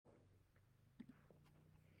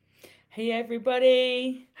Hey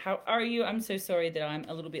everybody, how are you? I'm so sorry that I'm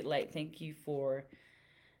a little bit late. Thank you for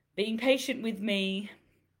being patient with me.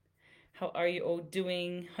 How are you all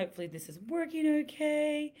doing? Hopefully, this is working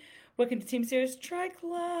okay. Welcome to Team Serious Tri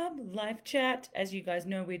Club live chat. As you guys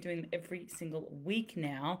know, we're doing every single week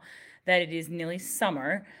now that it is nearly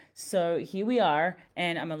summer. So here we are,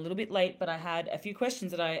 and I'm a little bit late, but I had a few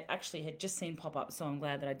questions that I actually had just seen pop up, so I'm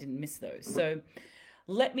glad that I didn't miss those. So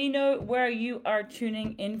let me know where you are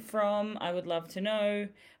tuning in from. I would love to know.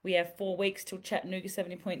 We have 4 weeks till Chattanooga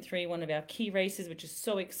 70.3, one of our key races, which is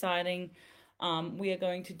so exciting. We are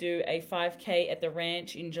going to do a 5K at the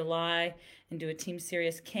ranch in July and do a Team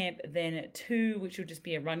Serious camp then at 2, which will just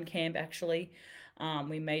be a run camp actually.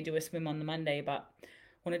 We may do a swim on the Monday, but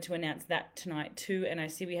wanted to announce that tonight too. And I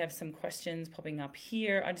see we have some questions popping up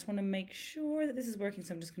here. I just want to make sure that this is working,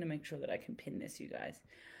 so I'm just going to make sure that I can pin this, you guys.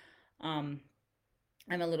 Um,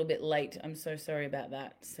 I'm a little bit late. I'm so sorry about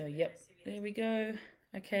that. So, yep, there we go.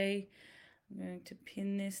 Okay, I'm going to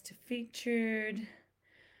pin this to featured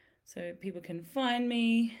so people can find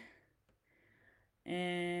me.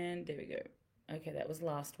 And there we go. Okay, that was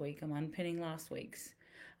last week. I'm unpinning last week's.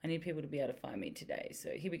 I need people to be able to find me today. So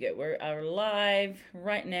here we go. We're live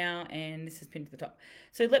right now, and this is pinned to the top.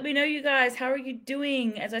 So let me know, you guys, how are you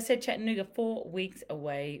doing? As I said, Chattanooga, 4 weeks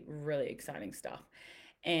away. Really exciting stuff.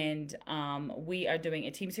 And we are doing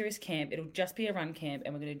a Team Series camp. It'll just be a run camp,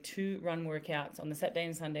 and we're going to do 2 run workouts on the Saturday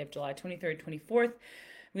and Sunday of July 23rd, 24th.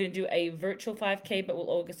 We're going to do a virtual 5K, but we're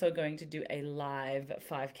also going to do a live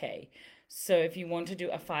 5K. So if you want to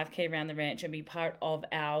do a 5K around the ranch and be part of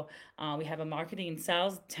we have a marketing and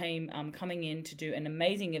sales team coming in to do an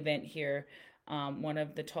amazing event here. One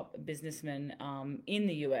of the top businessmen in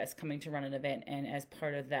the US coming to run an event, and as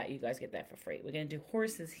part of that, you guys get that for free. We're going to do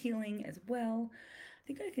horses healing as well. I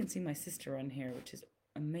think I can see my sister on here, which is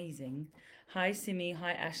amazing. Hi, Simi.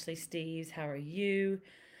 Hi, Ashley Steves. How are you?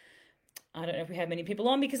 I don't know if we have many people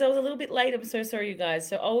on because I was a little bit late. I'm so sorry, you guys.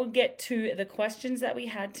 So I will get to the questions that we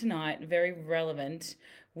had tonight. Very relevant.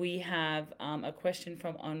 We have a question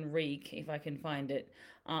from Enrique, if I can find it.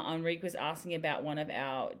 Enrique was asking about one of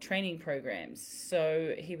our training programs.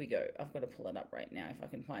 So here we go. I've got to pull it up right now if I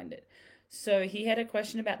can find it. So he had a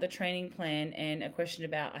question about the training plan and a question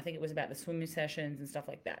about, I think it was about the swimming sessions and stuff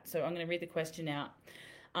like that. So I'm going to read the question out.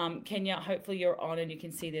 Kenya, hopefully you're on and you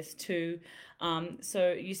can see this too.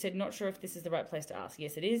 So you said, not sure if this is the right place to ask.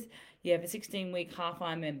 Yes, it is. You have a 16-week half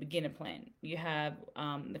Ironman beginner plan. You have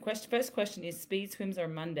first question is speed swims are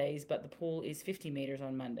Mondays, but the pool is 50 meters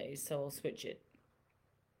on Mondays. So I'll switch it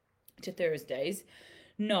to Thursdays.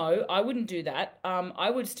 No, I wouldn't do that.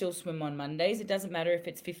 I would still swim on Mondays. It doesn't matter if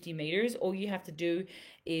it's 50 meters. All you have to do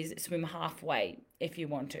is swim halfway if you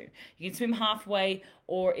want to. You can swim halfway,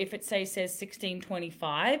 or if it says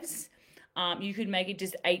 1625s, you could make it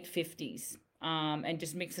just 850s and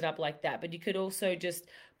just mix it up like that. But you could also just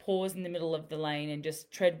pause in the middle of the lane and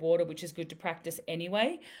just tread water, which is good to practice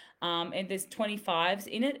anyway. And there's 25s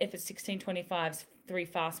in it. If it's 1625s, 3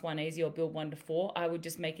 fast, 1 easy, or build 1 to 4, I would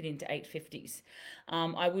just make it into 850s.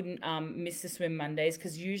 I wouldn't miss the swim Mondays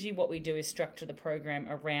because usually what we do is structure the program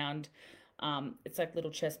around, it's like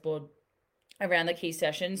little chessboard around the key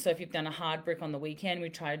sessions. So if you've done a hard brick on the weekend, we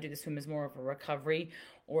try to do the swim as more of a recovery,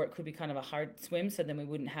 or it could be kind of a hard swim. So then we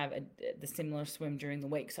wouldn't have the similar swim during the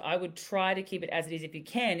week. So I would try to keep it as it is if you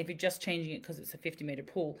can. If you're just changing it because it's a 50-meter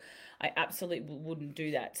pool, I absolutely wouldn't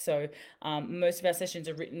do that. So most of our sessions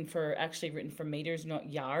are actually written for meters,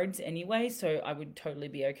 not yards anyway. So I would totally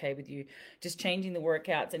be okay with you just changing the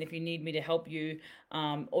workouts. And if you need me to help you,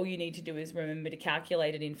 all you need to do is remember to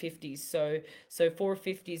calculate it in 50s. So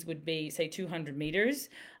 450s would be, say, 200 meters,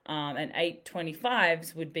 and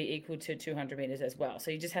 825s would be equal to 200 meters as well. So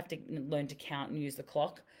you just have to learn to count and use the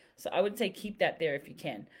clock. So I would say keep that there if you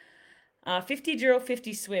can. 50 drill,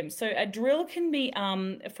 50 swim. So a drill can be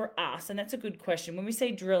for us, and that's a good question. When we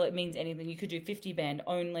say drill, it means anything. You could do 50 band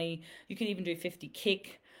only. You could even do 50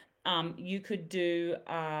 kick. The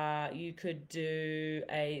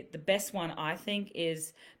best one I think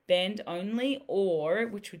is bend only, or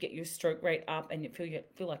which would get your stroke rate up and you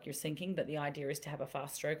feel like you're sinking. But the idea is to have a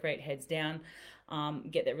fast stroke rate, heads down,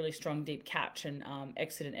 get that really strong deep catch and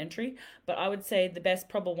exit and entry. But I would say the best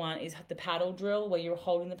probable one is the paddle drill, where you're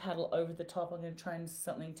holding the paddle over the top. I'm going to try and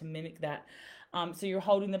something to mimic that. So you're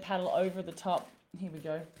holding the paddle over the top. Here we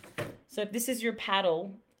go. So if this is your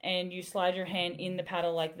paddle and you slide your hand in the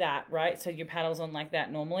paddle like that, right? So your paddle's on like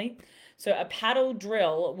that normally. So a paddle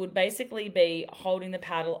drill would basically be holding the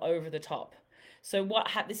paddle over the top. So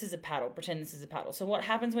this is a paddle. Pretend this is a paddle. So what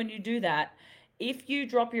happens when you do that? If you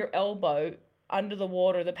drop your elbow under the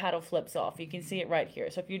water, the paddle flips off. You can see it right here.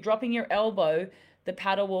 So if you're dropping your elbow, the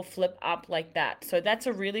paddle will flip up like that. So that's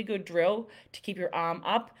a really good drill to keep your arm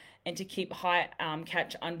up and to keep high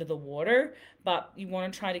catch under the water. But you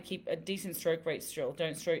want to try to keep a decent stroke rate still.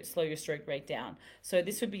 Don't slow your stroke rate down. So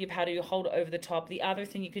this would be a paddle you hold over the top. The other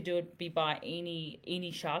thing you could do would be by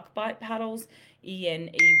Eni Shark Bite paddles,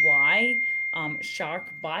 ENEY. Shark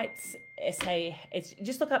Bites, it's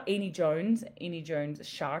just look up Eni Jones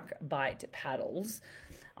Shark Bite paddles.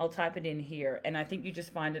 I'll type it in here, and I think you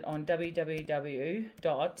just find it on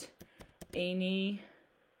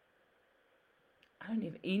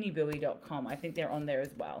www.enibilly.com. I think they're on there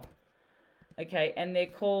as well. Okay, and they're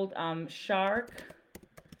called Shark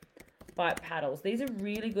Bite paddles. These are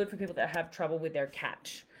really good for people that have trouble with their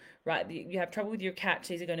catch. Right, you have trouble with your catch.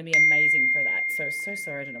 These are going to be amazing for that. So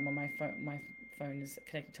sorry, I don't know. My phone is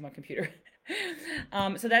connected to my computer.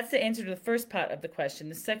 So that's the answer to the first part of the question.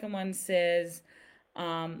 The second one says,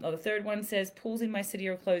 the third one says, pools in my city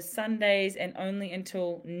are closed Sundays and only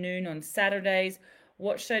until noon on Saturdays.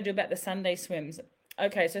 What should I do about the Sunday swims?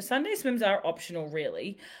 Okay, so Sunday swims are optional,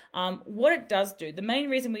 really. What it does do, the main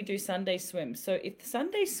reason we do Sunday swims, so if the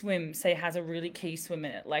Sunday swim, say, has a really key swim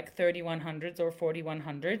in it, like 3100s or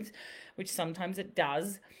 4100s, which sometimes it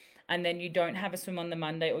does, and then you don't have a swim on the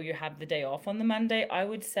Monday or you have the day off on the Monday, I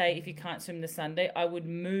would say if you can't swim the Sunday, I would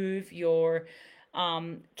move your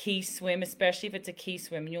key swim, especially if it's a key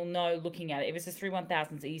swim, and you'll know looking at it. If it says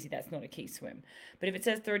 3/1000s easy, that's not a key swim. But if it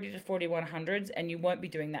says 30 to 4100s, and you won't be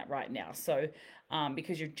doing that right now, so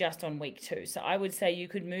because you're just on week 2. So I would say you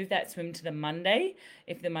could move that swim to the Monday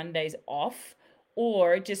if the Monday's off,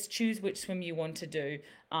 or just choose which swim you want to do.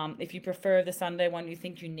 If you prefer the Sunday one, you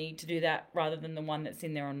think you need to do that rather than the one that's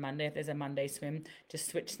in there on Monday. If there's a Monday swim, just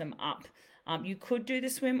switch them up. You could do the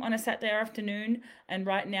swim on a Saturday afternoon, and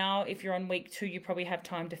right now, if you're on week 2, you probably have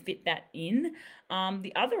time to fit that in.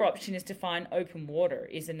 The other option is to find open water.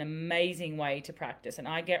 Is an amazing way to practice, and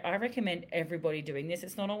I recommend everybody doing this.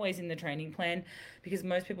 It's not always in the training plan because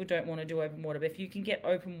most people don't want to do open water, but if you can get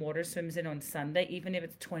open water swims in on Sunday, even if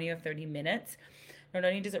it's 20 or 30 minutes, not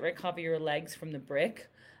only does it recover your legs from the brick,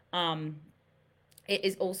 it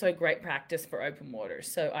is also great practice for open water.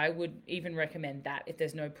 So I would even recommend that if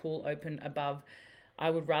there's no pool open above.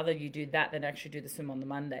 I would rather you do that than actually do the swim on the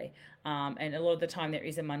Monday. And a lot of the time there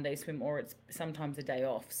is a Monday swim, or it's sometimes a day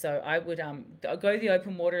off. So I would go the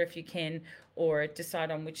open water if you can, or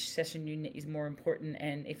decide on which session unit is more important.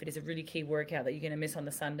 And if it is a really key workout that you're going to miss on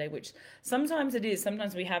the Sunday, which sometimes it is.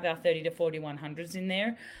 Sometimes we have our 30 to 4100s in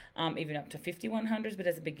there, even up to 5100s. But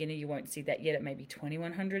as a beginner, you won't see that yet. It may be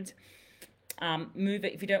 2100s. Move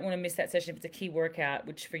it if you don't want to miss that session. If it's a key workout,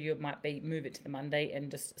 which for you it might be, move it to the Monday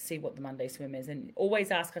and just see what the Monday swim is, and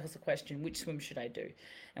always ask us a question: which swim should I do?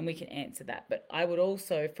 And we can answer that. But I would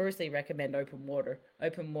also firstly recommend open water.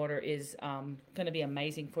 Open water is going to be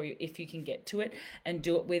amazing for you if you can get to it and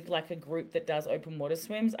do it with like a group that does open water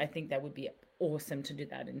swims. I think that would be awesome to do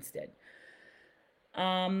that instead.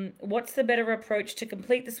 What's the better approach to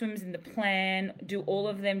complete the swims in the plan? Do all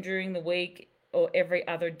of them during the week or every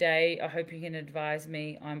other day? I hope you can advise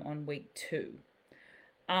me. I'm on week 2.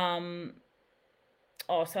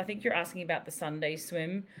 So I think you're asking about the Sunday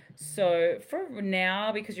swim. So for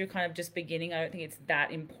now, because you're kind of just beginning, I don't think it's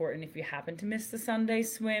that important if you happen to miss the Sunday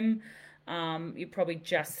swim. You're probably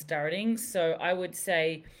just starting. So I would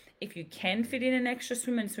say if you can fit in an extra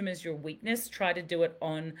swim and swim is your weakness, try to do it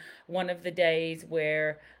on one of the days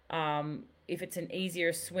where if it's an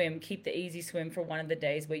easier swim, keep the easy swim for one of the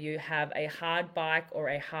days where you have a hard bike or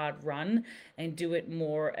a hard run, and do it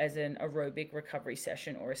more as an aerobic recovery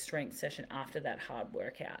session or a strength session after that hard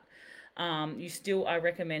workout. I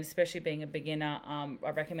recommend, especially being a beginner, I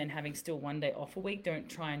recommend having still one day off a week. Don't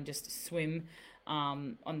try and just swim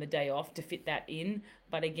on the day off to fit that in.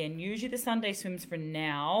 But again, usually the Sunday swims for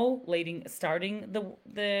now, starting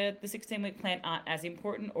the 16-week plan, aren't as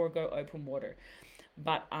important, or go open water.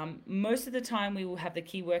 But most of the time we will have the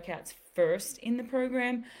key workouts first in the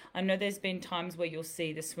program. I know there's been times where you'll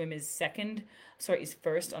see the swim is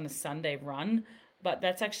first on a Sunday run, but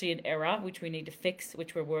that's actually an error which we need to fix,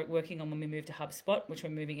 which we're working on when we move to HubSpot, which we're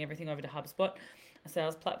moving everything over to HubSpot, a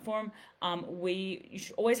sales platform. You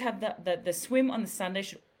should always have the swim on the Sunday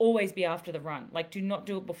should always be after the run. Like, do not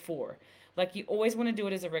do it before. Like, you always want to do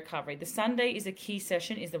it as a recovery. The Sunday is a key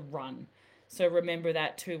session, is the run. So remember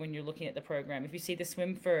that too when you're looking at the program. If you see the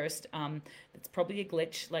swim first, it's probably a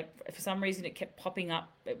glitch. Like, for some reason it kept popping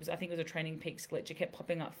up. I think it was a Training Peaks glitch. It kept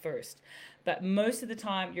popping up first. But most of the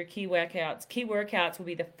time, your key workouts will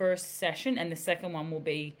be the first session, and the second one will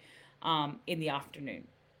be in the afternoon,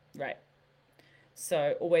 right?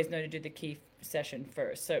 So always know to do the key session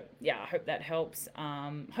first. So yeah, I hope that helps.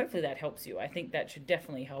 Hopefully that helps you. I think that should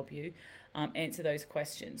definitely help you answer those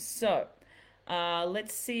questions. So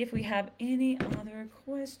let's see if we have any other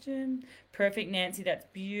question. Perfect, Nancy. That's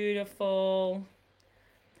beautiful.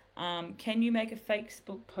 Can you make a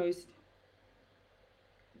Facebook post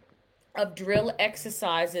of drill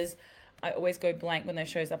exercises? I always go blank when that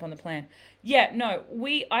shows up on the plan. Yeah, no,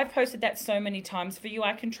 I've posted that so many times for you.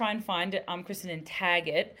 I can try and find it, Kristen, and tag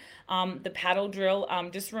it. The paddle drill.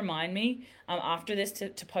 Just remind me after this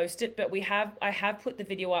to post it. But I have put the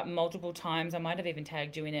video up multiple times. I might have even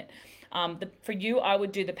tagged you in it. For you, I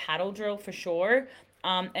would do the paddle drill for sure.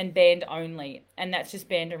 And band only, and that's just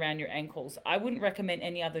band around your ankles. I wouldn't recommend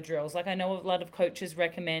any other drills. Like I know a lot of coaches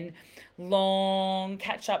recommend long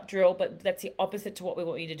catch-up drill, but that's the opposite to what we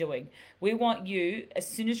want you to doing. We want you, as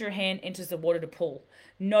soon as your hand enters the water, to pull.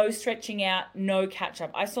 No stretching out, no catch-up.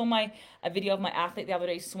 I saw a video of my athlete the other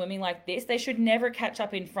day swimming like this. They should never catch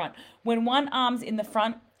up in front. When one arm's in the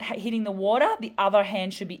front hitting the water, the other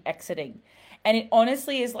hand should be exiting. And it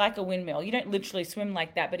honestly is like a windmill. You don't literally swim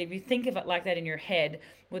like that, but if you think of it like that in your head,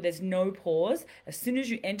 where there's no pause, as soon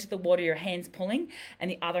as you enter the water, your hand's pulling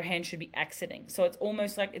and the other hand should be exiting. So it's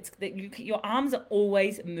almost like your arms are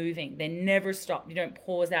always moving. They're never stopped. You don't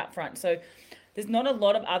pause out front. So there's not a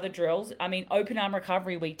lot of other drills. I mean, open arm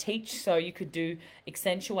recovery we teach, so you could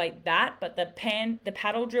accentuate that. But the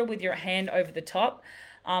paddle drill with your hand over the top,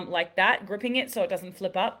 like that, gripping it so it doesn't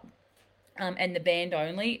flip up. And the band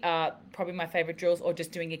only, probably my favorite drills, or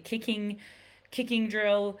just doing a kicking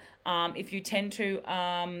drill. If you tend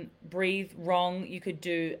to breathe wrong, you could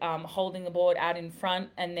do holding the board out in front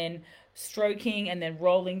and then stroking and then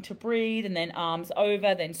rolling to breathe, and then arms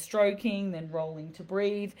over, then stroking, then rolling to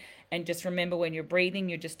breathe. And just remember, when you're breathing,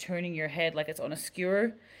 you're just turning your head like it's on a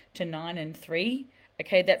skewer to 9 and 3.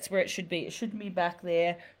 Okay, that's where it should be. It shouldn't be back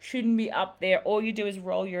there, shouldn't be up there. All you do is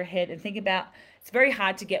roll your head and think about, it's very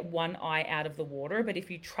hard to get one eye out of the water, but if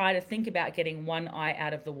you try to think about getting one eye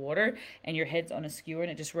out of the water and your head's on a skewer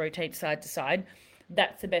and it just rotates side to side,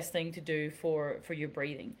 that's the best thing to do for your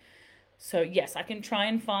breathing. So yes, I can try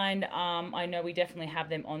and find, I know we definitely have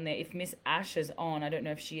them on there. If Miss Ash is on, I don't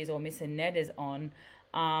know if she is, or Miss Annette is on.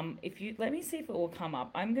 Let me see if it will come up.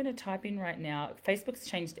 I'm going to type in right now. Facebook's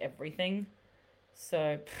changed everything.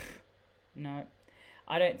 So, no,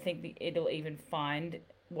 I don't think it'll even find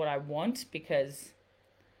what I want, because,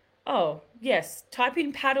 oh, yes, type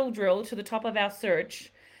in paddle drill to the top of our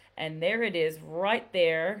search, and there it is right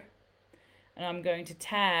there. And I'm going to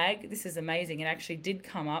tag, this is amazing, it actually did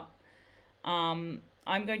come up. I'm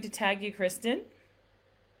going to tag you, Kristen,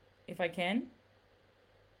 if I can.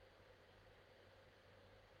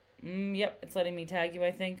 Yep, it's letting me tag you,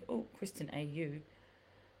 I think. Oh, Kristen AU.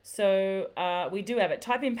 So we do have it.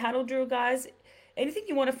 Type in paddle drill, guys. Anything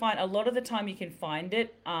you want to find, a lot of the time you can find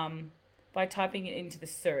it by typing it into the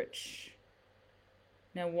search.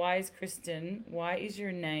 Now, why is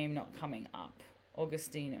your name not coming up?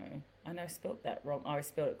 Augustino. I know I spelled that wrong. Oh, I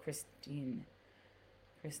spelled it Kristen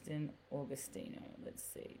Augustino. Let's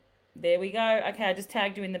see. There we go. Okay, I just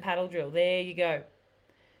tagged you in the paddle drill. There you go.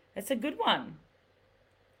 That's a good one.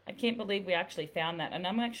 I can't believe we actually found that. And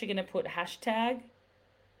I'm actually going to put hashtag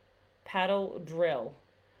paddle drill.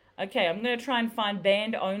 Okay, I'm going to try and find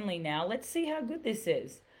band only now. Let's see how good this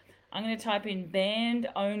is. I'm going to type in band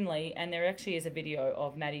only, and there actually is a video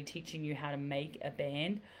of Maddie teaching you how to make a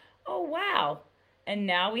band. Oh, wow. And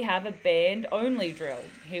now we have a band only drill.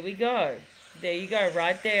 Here we go. There you go,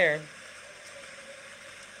 right there.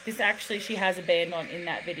 This actually, she has a band on in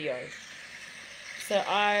that video. So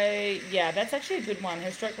yeah, that's actually a good one.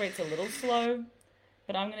 Her stroke rate's a little slow,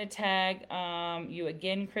 but I'm going to tag you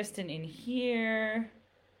again, Kristen, in here.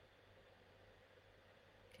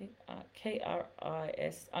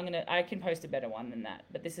 KRIS. I can post a better one than that,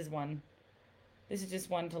 but this is just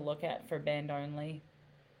one to look at for band only.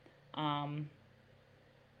 And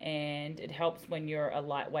it helps when you're a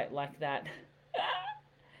lightweight like that.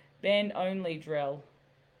 Band only drill.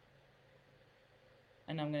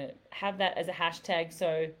 And I'm going to have that as a hashtag,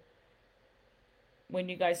 so when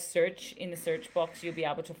you guys search in the search box, you'll be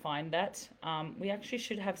able to find that. We actually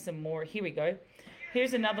should have some more. Here we go.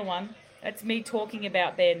 Here's another one. That's me talking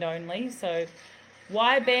about band only. So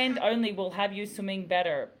why band only will have you swimming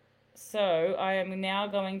better. So I am now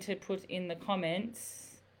going to put in the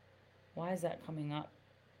comments. Why is that coming up?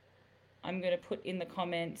 I'm going to put in the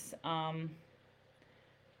comments,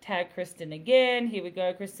 tag Kristen again. Here we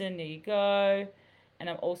go, Kristen. There you go. And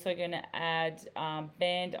I'm also going to add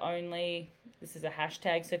band only. This is a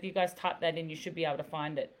hashtag. So if you guys type that in, you should be able to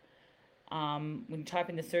find it. When you type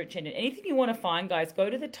in the search engine. Anything you want to find, guys,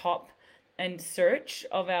 go to the top and search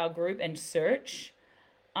of our group and search.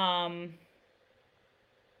 Um,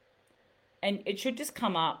 and it should just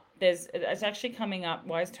come up. It's actually coming up.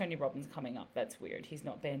 Why is Tony Robbins coming up? That's weird. He's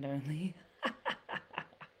not band only.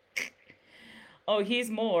 Oh, here's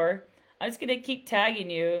more. I'm just gonna keep tagging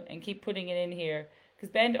you and keep putting it in here because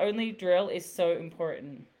band only drill is so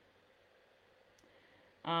important.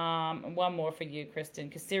 And one more for you, Kristen,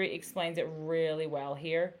 because Siri explains it really well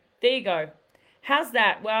here. There you go. How's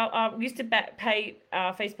that? Well, we used to pay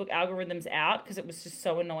Facebook algorithms out because it was just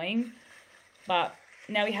so annoying. But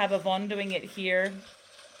now we have Yvonne doing it here.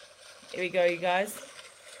 Here we go, you guys.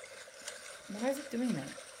 Why is it doing that?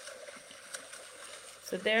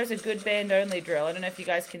 So there's a good band only drill. I don't know if you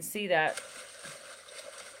guys can see that.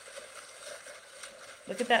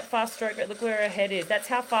 Look at that fast stroke. Look where her head is. That's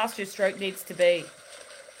how fast your stroke needs to be.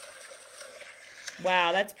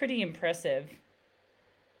 Wow, that's pretty impressive.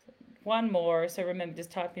 One more. So remember,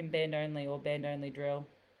 just type in band only or band only drill.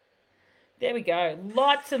 There we go.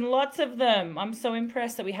 Lots and lots of them. I'm so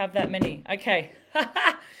impressed that we have that many. Okay.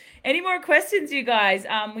 Any more questions, you guys?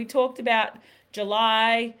 We talked about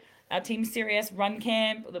July, our Team Serious Run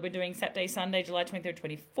Camp that we're doing Saturday, Sunday, July 23rd,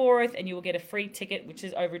 24th, and you will get a free ticket, which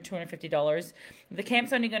is over $250. The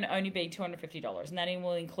camp's only going to be $250, and that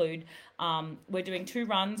will include, we're doing 2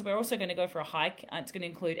 runs. We're also going to go for a hike. It's going to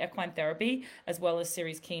include equine therapy, as well as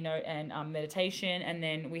series keynote and meditation, and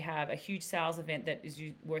then we have a huge sales event that is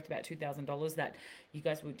worth about $2,000 that you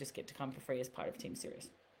guys will just get to come for free as part of Team Serious.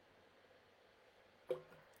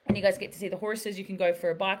 And you guys get to see the horses. You can go for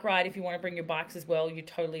a bike ride if you want to bring your bikes as well. You're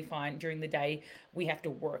totally fine. During the day, we have to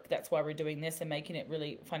work. That's why we're doing this and making it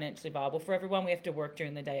really financially viable for everyone. We have to work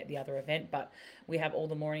during the day at the other event, but we have all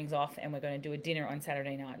the mornings off, and we're going to do a dinner on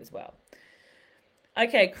Saturday night as well.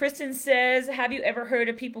 Okay, Kristen says, have you ever heard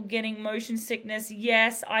of people getting motion sickness?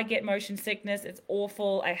 Yes, I get motion sickness. It's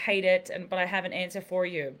awful. I hate it, but I have an answer for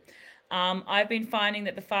you. I've been finding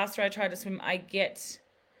that the faster I try to swim, I get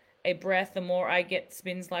a breath. The more I get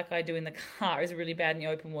spins like I do in the car is really bad in the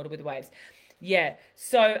open water with waves. Yeah.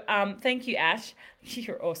 So thank you, Ash.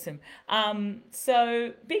 You're awesome.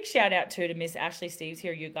 So big shout out to Miss Ashley Steves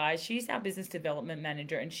here, you guys. She's our business development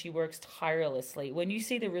manager and she works tirelessly. When you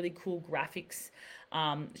see the really cool graphics,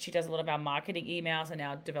 she does a lot of our marketing emails and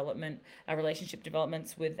our relationship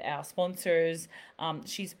developments with our sponsors.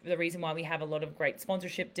 She's the reason why we have a lot of great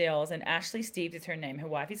sponsorship deals. And Ashley Steves is her name. Her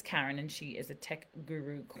wife is Karen, and she is a tech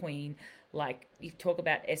guru queen. Like, you talk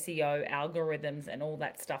about SEO, algorithms, and all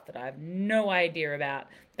that stuff that I have no idea about.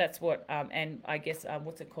 That's what, and I guess,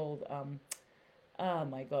 what's it called? Oh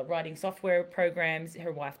my God, writing software programs.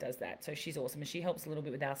 Her wife does that. So she's awesome. And she helps a little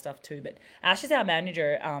bit with our stuff too. But Ash is our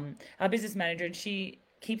manager, our business manager, and she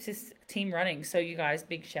keeps this team running. So you guys,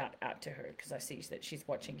 big shout out to her because I see that she's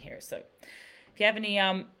watching here. So if you have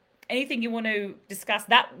anything you want to discuss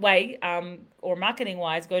that way, or marketing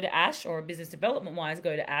wise, go to Ash, or business development wise,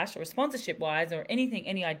 go to Ash, or sponsorship wise, or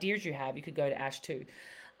any ideas you have, you could go to Ash too.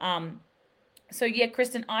 So yeah,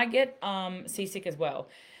 Kristen, I get seasick as well.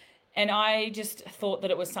 And I just thought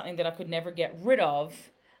that it was something that I could never get rid of.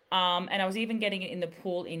 And I was even getting it in the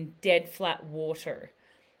pool in dead flat water.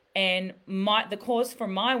 And the cause for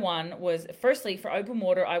my one was, firstly, for open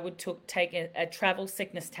water, I would take a travel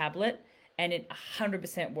sickness tablet, and it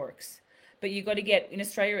 100% works. But you got to get, in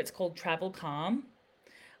Australia, it's called Travel Calm.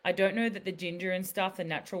 I don't know that the ginger and stuff, the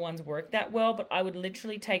natural ones, work that well, but I would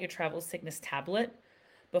literally take a travel sickness tablet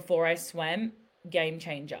before I swam. Game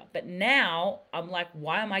changer. But now I'm like,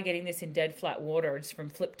 why am I getting this in dead flat water? It's from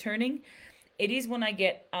flip turning. It is when I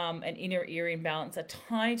get an inner ear imbalance, a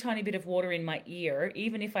tiny bit of water in my ear,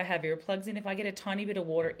 even if I have earplugs in, if I get a tiny bit of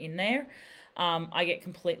water in there, I get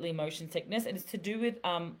completely motion sickness. And it's to do with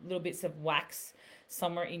little bits of wax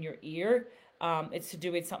somewhere in your ear. It's to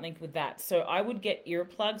do with something with that. So I would get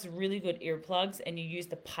earplugs, really good earplugs, and you use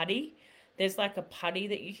the putty. There's like a putty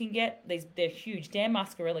that you can get. They're huge. Dan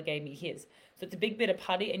Mascarella gave me his. So it's a big bit of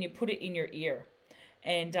putty, and you put it in your ear.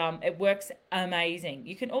 And it works amazing.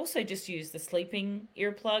 You can also just use the sleeping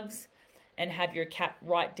earplugs and have your cap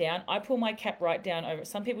right down. I pull my cap right down over.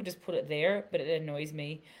 Some people just put it there, but it annoys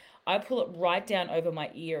me. I pull it right down over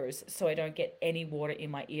my ears so I don't get any water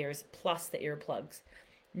in my ears, plus the earplugs.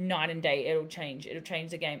 Night and day, it'll change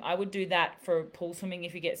the game. I would do that for pool swimming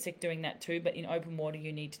if you get sick doing that too, but in open water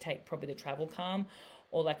you need to take probably the Travel Calm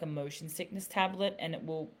or like a motion sickness tablet, and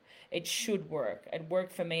it should work. It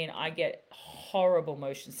worked for me, and I get horrible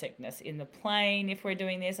motion sickness in the plane. If we're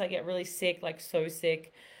doing this, I get really sick, like so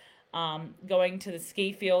sick. Going to the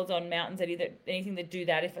ski fields on mountains, anything that do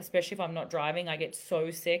that, especially if I'm not driving, I get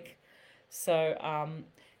so sick. So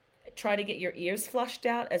try to get your ears flushed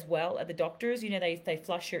out as well at the doctors. You know, they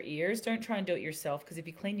flush your ears. Don't try and do it yourself, because if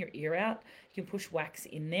you clean your ear out, you can push wax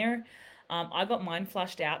in there. I got mine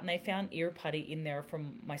flushed out, and they found ear putty in there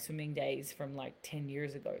from my swimming days from like 10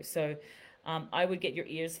 years ago. So I would get your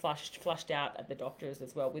ears flushed out at the doctors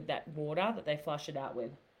as well with that water that they flush it out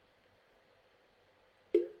with.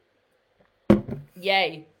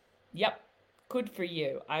 Yay. Yep. Good for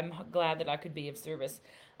you. I'm glad that I could be of service.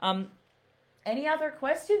 Any other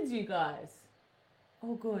questions, you guys?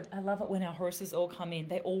 Oh, good. I love it when our horses all come in.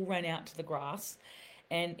 They all run out to the grass.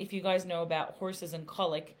 And if you guys know about horses and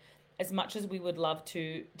colic, as much as we would love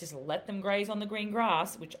to just let them graze on the green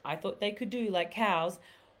grass, which I thought they could do like cows,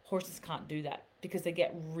 horses can't do that because they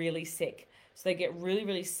get really sick. So they get really,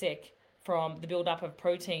 really sick from the buildup of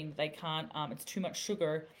protein. They can't, it's too much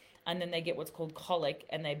sugar. And then they get what's called colic,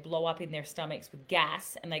 and they blow up in their stomachs with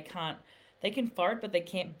gas, and they can fart, but they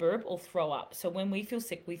can't burp or throw up. So when we feel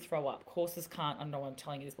sick, we throw up. Horses can't. I don't know why I'm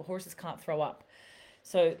telling you this, but horses can't throw up.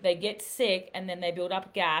 So they get sick, and then they build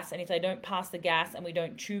up gas, and if they don't pass the gas and we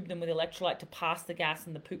don't tube them with electrolyte to pass the gas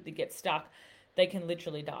and the poop that gets stuck, they can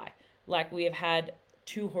literally die. Like, we have had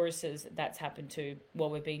 2 horses that's happened to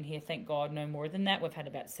while we've been here. Thank God, no more than that. We've had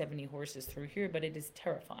about 70 horses through here, but it is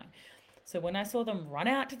terrifying. So when I saw them run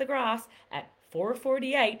out to the grass at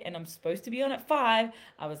 4:48 and I'm supposed to be on at 5,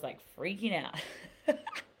 I was like freaking out.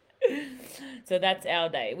 So that's our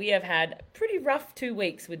day. We have had pretty rough 2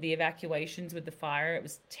 weeks with the evacuations with the fire. It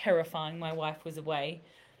was terrifying. My wife was away,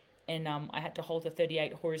 and I had to hold the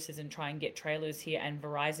 38 horses and try and get trailers here, and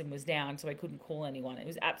Verizon was down, so I couldn't call anyone. It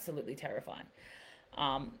was absolutely terrifying.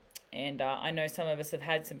 And I know some of us have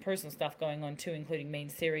had some personal stuff going on too, including me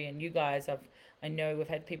and Siri, and you guys. I know we've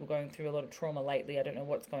had people going through a lot of trauma lately. I don't know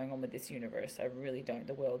what's going on with this universe. I really don't.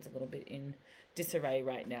 The world's a little bit in disarray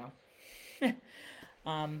right now.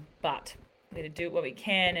 But we're going to do what we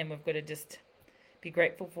can, and we've got to just be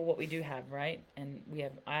grateful for what we do have, right? And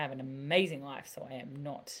I have an amazing life, so I am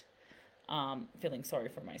not feeling sorry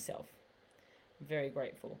for myself. I'm very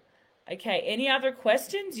grateful. Okay, any other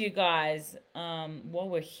questions, you guys? While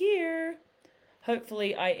we're here,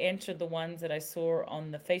 hopefully I answered the ones that I saw on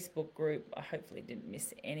the Facebook group. I hopefully didn't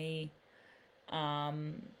miss any.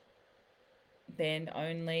 Band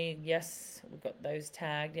only. Yes, we've got those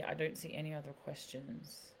tagged. Yeah, I don't see any other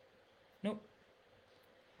questions. Nope.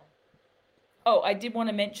 Oh, I did want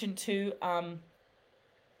to mention too, and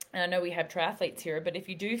I know we have triathletes here, but if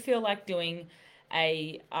you do feel like doing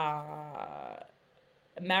a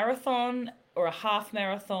marathon or a half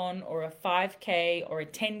marathon or a 5K or a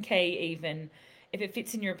 10K even, if it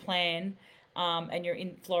fits in your plan, and you're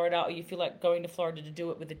in Florida, or you feel like going to Florida to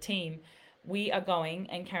do it with the team, we are going.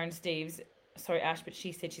 And Karen Steves, sorry Ash, but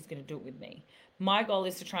she said she's going to do it with me. My goal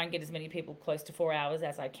is to try and get as many people close to 4 hours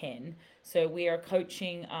as I can. So we are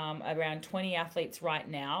coaching around 20 athletes right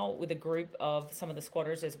now with a group of some of the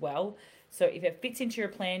squatters as well. So if it fits into your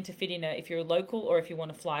plan to fit in, if you're local or if you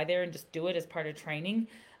want to fly there and just do it as part of training,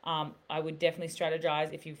 I would definitely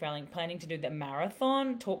strategize. If you're planning to do the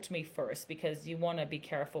marathon, talk to me first, because you want to be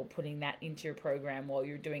careful putting that into your program while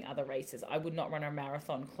you're doing other races. I would not run a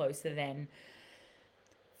marathon closer than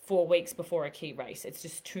 4 weeks before a key race. It's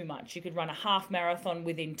just too much. You could run a half marathon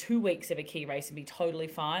within 2 weeks of a key race and be totally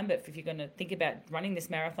fine. But if you're going to think about running this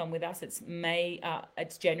marathon with us, it's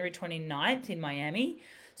January 29th in Miami.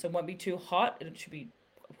 So it won't be too hot. It should be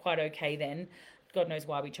quite okay then. God knows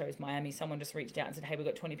why we chose Miami. Someone just reached out and said, hey, we've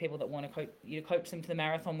got 20 people that want you to coach them to the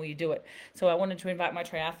marathon. Will you do it? So I wanted to invite my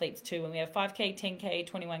triathletes too. And we have 5K, 10K,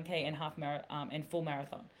 21K, and full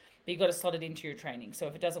marathon. But you've got to slot it into your training. So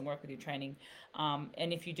if it doesn't work with your training,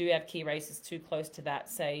 and if you do have key races too close to that,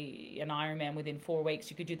 say an Ironman within 4 weeks,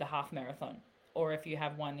 you could do the half marathon. Or if you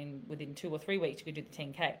have one within 2 or 3 weeks, you could do the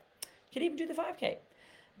 10K. You could even do the 5K.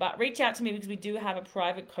 But reach out to me, because we do have a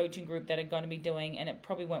private coaching group that are going to be doing, and it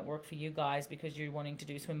probably won't work for you guys because you're wanting to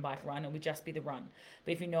do swim, bike, run. It would just be the run.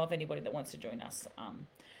 But if you know of anybody that wants to join us,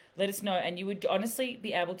 let us know. And you would honestly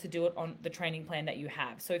be able to do it on the training plan that you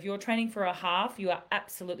have. So if you're training for a half, you are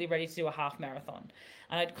absolutely ready to do a half marathon.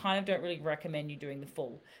 And I kind of don't really recommend you doing the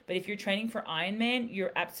full. But if you're training for Ironman,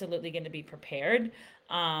 you're absolutely going to be prepared,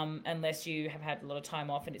 unless you have had a lot of time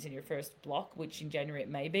off and it's in your first block, which in January it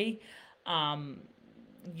may be.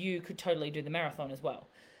 You could totally do the marathon as well.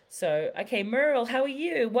 So, okay, Merle, how are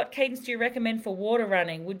you? What cadence do you recommend for water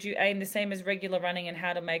running? Would you aim the same as regular running, and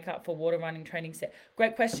how to make up for water running training set?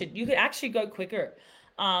 Great question. You could actually go quicker.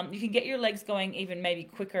 You can get your legs going even maybe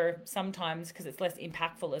quicker sometimes because it's less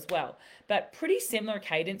impactful as well. But pretty similar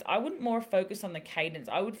cadence. I wouldn't more focus on the cadence.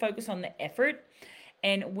 I would focus on the effort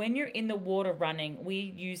And when you're in the water running,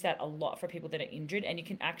 we use that a lot for people that are injured, and you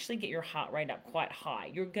can actually get your heart rate up quite high.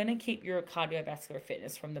 You're going to keep your cardiovascular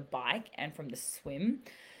fitness from the bike and from the swim.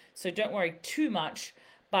 So don't worry too much,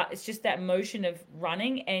 but it's just that motion of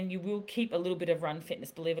running, and you will keep a little bit of run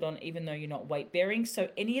fitness, believe it or not, even though you're not weight bearing. So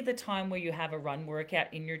any of the time where you have a run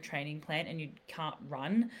workout in your training plan and you can't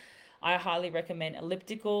run, I highly recommend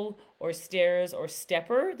elliptical or stairs or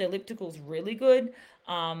stepper. The elliptical is really good,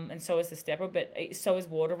 and so is the stepper, but so is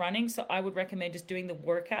water running. So I would recommend just doing the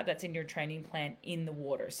workout that's in your training plan in the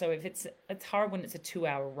water. So if it's hard when it's a 2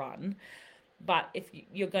 hour run, but if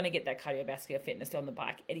you're going to get that cardiovascular fitness on the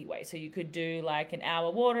bike anyway, so you could do like an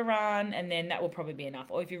hour water run, and then that will probably be enough.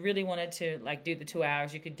 Or if you really wanted to like do the 2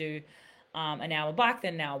 hours, you could do an hour bike,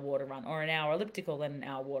 then an hour water run, or an hour elliptical, then an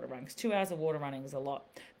hour water run, because 2 hours of water running is a lot.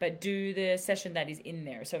 But do the session that is in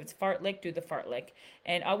there. So if it's fartlek, do the fartlek.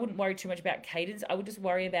 And I wouldn't worry too much about cadence. I would just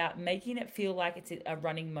worry about making it feel like it's a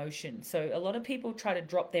running motion. So a lot of people try to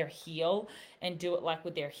drop their heel and do it like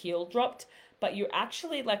with their heel dropped, but you're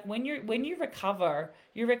actually like when you recover,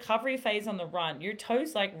 your recovery phase on the run, your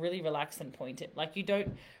toes like really relax and pointed. Like you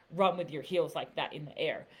don't run with your heels like that in the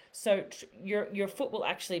air. So your foot will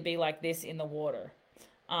actually be like this in the water.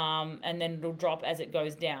 And then it'll drop as it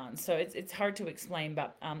goes down. So it's hard to explain,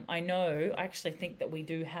 but I actually think that we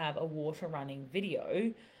do have a water running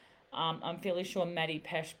video. I'm fairly sure Maddie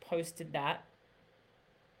Pesh posted that.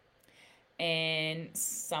 And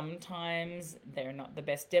sometimes they're not the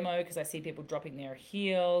best demo because I see people dropping their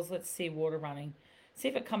heels. Let's see water running. See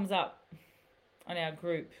if it comes up on our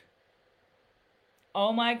group.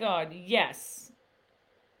 Oh my God, yes.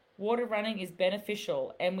 Water running is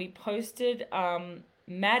beneficial. And we posted,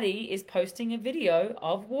 Maddie is posting a video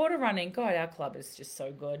of water running. God, our club is just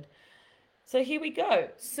so good. So here we go.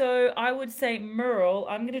 So I would say, Merle,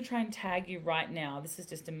 I'm going to try and tag you right now. This is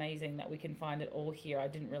just amazing that we can find it all here. I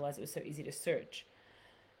didn't realize it was so easy to search.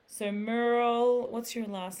 So Merle, what's your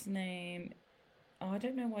last name? Oh, I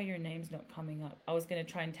don't know why your name's not coming up. I was going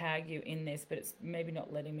to try and tag you in this, but it's maybe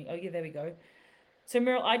not letting me. Oh, yeah, there we go. So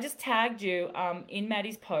Merle, I just tagged you in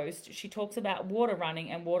Maddie's post. She talks about water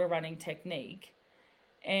running and water running technique.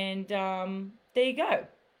 And there you go.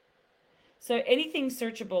 So anything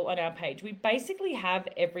searchable on our page. We basically have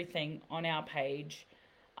everything on our page.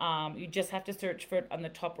 You just have to search for it on the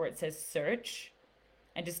top where it says search.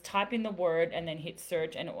 And just type in the word and then hit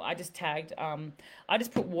search. And I just tagged, I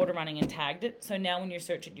just put water running and tagged it. So now when you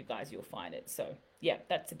search it, you guys, you'll find it. So yeah,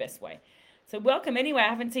 that's the best way. So welcome anyway. I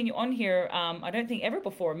haven't seen you on here, I don't think ever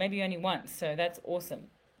before, maybe only once. So that's awesome,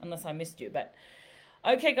 unless I missed you. But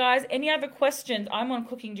okay, guys, any other questions? I'm on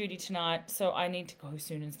cooking duty tonight, so I need to go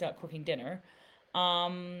soon and start cooking dinner.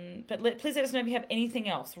 But please let us know if you have anything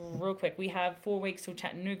else real quick. We have 4 weeks till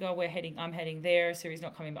Chattanooga. I'm heading there. Siri's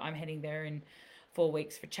not coming, but I'm heading there in 4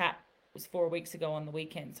 weeks for chat. It was 4 weeks ago on the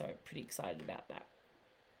weekend, so pretty excited about that.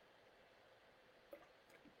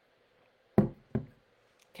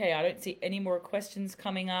 Okay, I don't see any more questions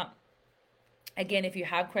coming up. Again, if you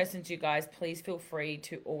have questions, you guys, please feel free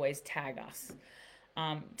to always tag us.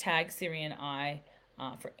 Tag Siri and I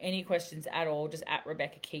for any questions at all, just at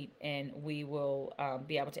Rebecca Keat, and we will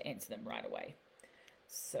be able to answer them right away.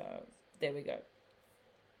 So there we go.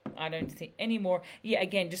 I don't see any more. Yeah,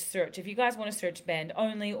 again, just search. If you guys want to search band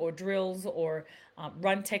only or drills or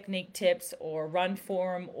run technique tips or run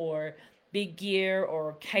form or big gear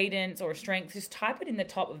or cadence or strength, just type it in the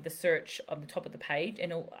top of the search on the top of the page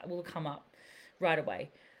and it will come up right away,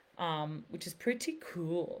 which is pretty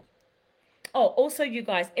cool. Oh, also, you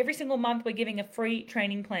guys, every single month we're giving a free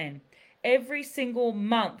training plan. Every single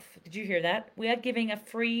month. Did you hear that? We are giving a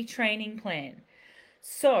free training plan.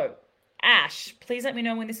 So, Ash, please let me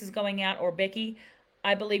know when this is going out, or Becky.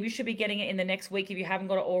 I believe you should be getting it in the next week if you haven't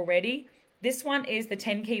got it already. This one is the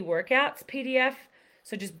 10 key workouts PDF.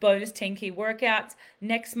 So just bonus 10 key workouts.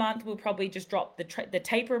 Next month, we'll probably just drop the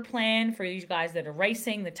taper plan for you guys that are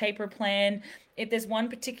racing, the taper plan. If there's one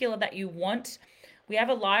particular that you want, we have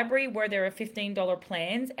a library where there are $15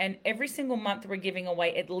 plans, and every single month we're giving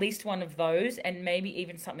away at least one of those and maybe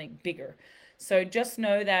even something bigger. So just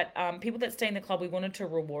know that people that stay in the club, we wanted to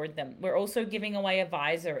reward them. We're also giving away a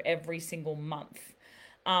visor every single month.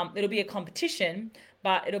 It'll be a competition,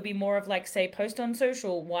 but it'll be more of like, say, post on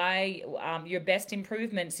social why your best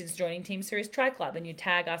improvement since joining Team Sirius Tri Club, and you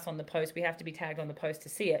tag us on the post. We have to be tagged on the post to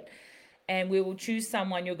see it. And we will choose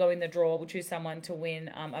someone, you'll go in the draw, we'll choose someone to win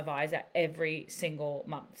a visor every single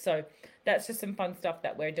month. So that's just some fun stuff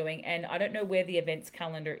that we're doing. And I don't know where the events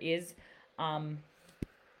calendar is.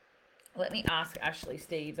 Let me ask Ashley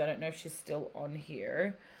Steves. I don't know if she's still on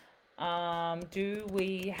here. Do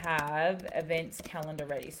we have events calendar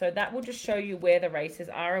ready? So that will just show you where the races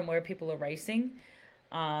are and where people are racing.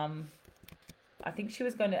 I think she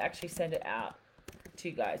was going to actually send it out to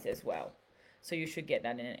you guys as well. So you should get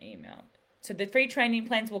that in an email. So the free training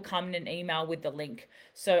plans will come in an email with the link.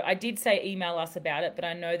 So I did say email us about it, but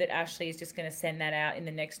I know that Ashley is just going to send that out in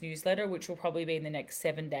the next newsletter, which will probably be in the next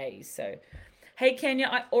 7 days. So, hey Kenya,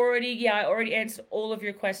 I already answered all of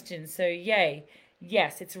your questions. So yay.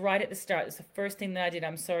 Yes, it's right at the start. It's the first thing that I did.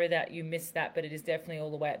 I'm sorry that you missed that, but it is definitely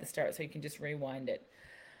all the way at the start, so you can just rewind it.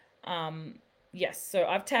 Yes, so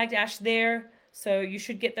I've tagged Ash there. So you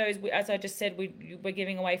should get those. As I just said, we're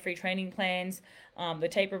giving away free training plans. The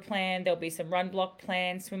taper plan, there'll be some run block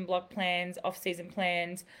plans, swim block plans, off-season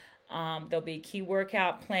plans. There'll be key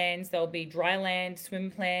workout plans. There'll be dry land swim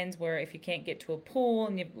plans where if you can't get to a pool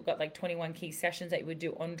and you've got like 21 key sessions that you would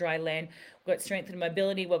do on dry land. We've got strength and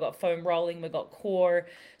mobility. We've got foam rolling. We've got core.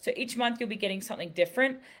 So each month you'll be getting something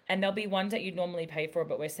different, and there'll be ones that you'd normally pay for,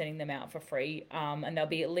 but we're sending them out for free. And they'll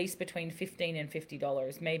be at least between $15 and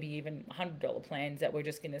 $50, maybe even $100 plans that we're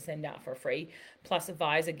just going to send out for free. Plus a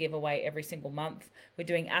visor giveaway every single month. We're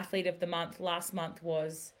doing athlete of the month. Last month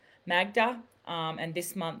was Magda. And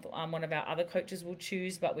this month, one of our other coaches will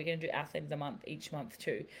choose, but we're going to do athlete of the month each month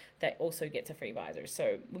too. That also gets a free visor.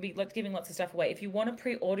 So we'll be giving lots of stuff away. If you want to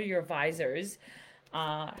pre-order your visors,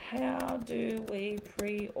 how do we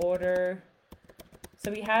pre-order? So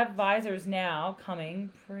we have visors now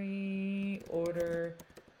coming. Pre-order.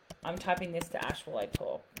 I'm typing this to Ash while I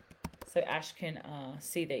talk, so Ash can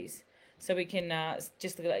see these. So we can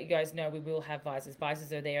just to let you guys know, we will have visors.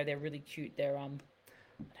 Visors are there. They're really cute. They're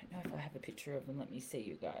I don't know if I have a picture of them. Let me see,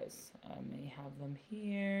 you guys. I may have them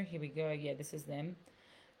here. Here we go. Yeah, this is them.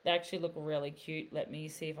 They actually look really cute. Let me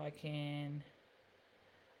see if I can.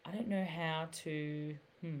 I don't know how to.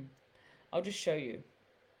 I'll just show you.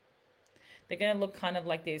 They're going to look kind of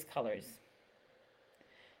like these colors.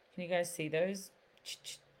 Can you guys see those?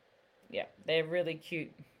 Yeah, they're really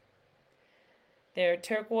cute. They're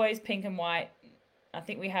turquoise, pink, and white. I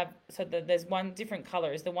think we have, so there's one different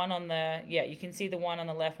colors. The one on the, yeah, you can see the one on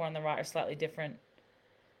the left, one on the right are slightly different.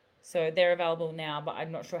 So they're available now, but I'm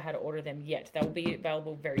not sure how to order them yet. They will be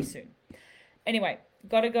available very soon. Anyway,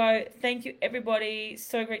 gotta go. Thank you, everybody.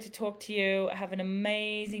 So great to talk to you. Have an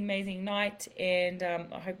amazing, amazing night, and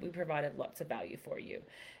I hope we provided lots of value for you.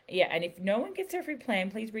 Yeah, and if no one gets their free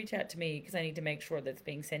plan, please reach out to me because I need to make sure that it's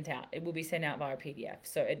being sent out. It will be sent out via PDF.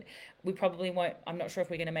 So we probably won't, I'm not sure if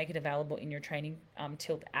we're going to make it available in your Training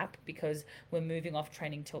Tilt app because we're moving off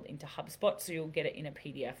Training Tilt into HubSpot, so you'll get it in a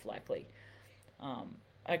PDF likely.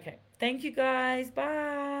 Okay, thank you guys.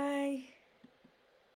 Bye.